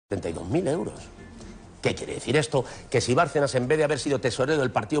32.000 euros. ¿Qué quiere decir esto? Que si Bárcenas, en vez de haber sido tesorero del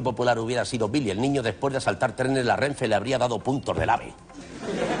Partido Popular, hubiera sido Billy el niño, después de asaltar trenes, la Renfe le habría dado puntos del AVE.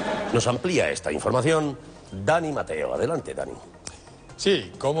 Nos amplía esta información Dani Mateo. Adelante, Dani.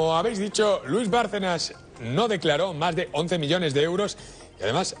 Sí, como habéis dicho, Luis Bárcenas no declaró más de 11 millones de euros y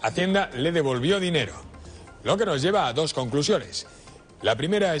además Hacienda le devolvió dinero. Lo que nos lleva a dos conclusiones. La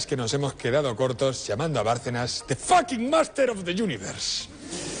primera es que nos hemos quedado cortos llamando a Bárcenas The fucking Master of the Universe.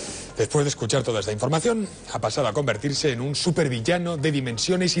 Después de escuchar toda esta información, ha pasado a convertirse en un supervillano de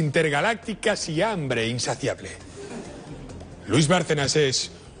dimensiones intergalácticas y hambre insaciable. Luis Bárcenas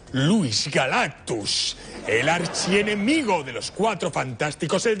es Luis Galactus, el archienemigo de los Cuatro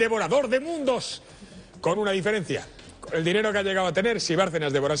Fantásticos, el devorador de mundos. Con una diferencia. Con el dinero que ha llegado a tener, si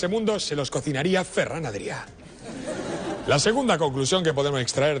Bárcenas devorase mundos, se los cocinaría Ferran Adrià. La segunda conclusión que podemos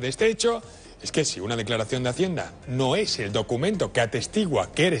extraer de este hecho es que si una declaración de Hacienda no es el documento que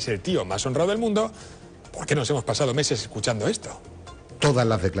atestigua que eres el tío más honrado del mundo, ¿por qué nos hemos pasado meses escuchando esto? Todas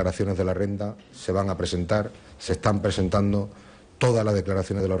las declaraciones de la renta se van a presentar, se están presentando todas las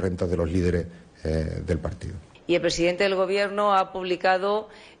declaraciones de las rentas de los líderes del partido. Y el presidente del Gobierno ha publicado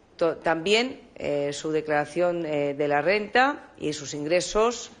también su declaración de la renta y sus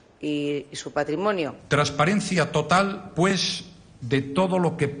ingresos y su patrimonio. Transparencia total, pues, de todo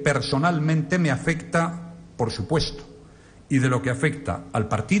lo que personalmente me afecta, por supuesto, y de lo que afecta al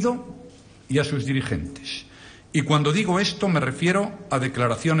partido y a sus dirigentes. Y cuando digo esto me refiero a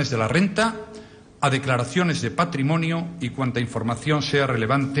declaraciones de la renta, a declaraciones de patrimonio y cuanta información sea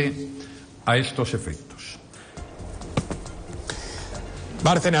relevante a estos efectos.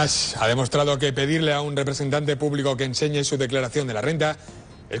 Bárcenas ha demostrado que pedirle a un representante público que enseñe su declaración de la renta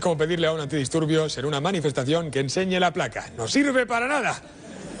es como pedirle a un antidisturbios en una manifestación que enseñe la placa. ¡No sirve para nada!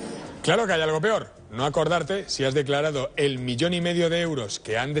 Claro que hay algo peor. No acordarte si has declarado el 1,5 millones de euros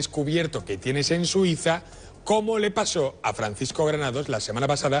que han descubierto que tienes en Suiza, como le pasó a Francisco Granados la semana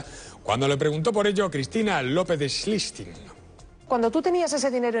pasada, cuando le preguntó por ello Cristina López de Schlisting. Cuando tú tenías ese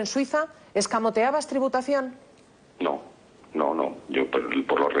dinero en Suiza, ¿escamoteabas tributación? No. Yo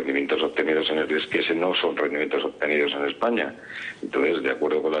por los rendimientos obtenidos es que ese no son rendimientos obtenidos en España. Entonces, de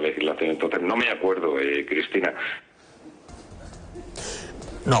acuerdo con la legislación, no me acuerdo, Cristina.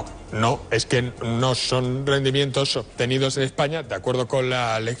 No, es que no son rendimientos obtenidos en España, de acuerdo con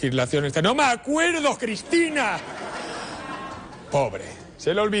la legislación. ¡No me acuerdo, Cristina! Pobre,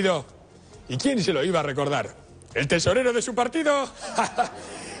 se lo olvidó. ¿Y quién se lo iba a recordar? ¿El tesorero de su partido?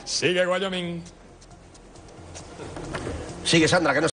 Sigue Wyoming. Sigue, Sandra, que no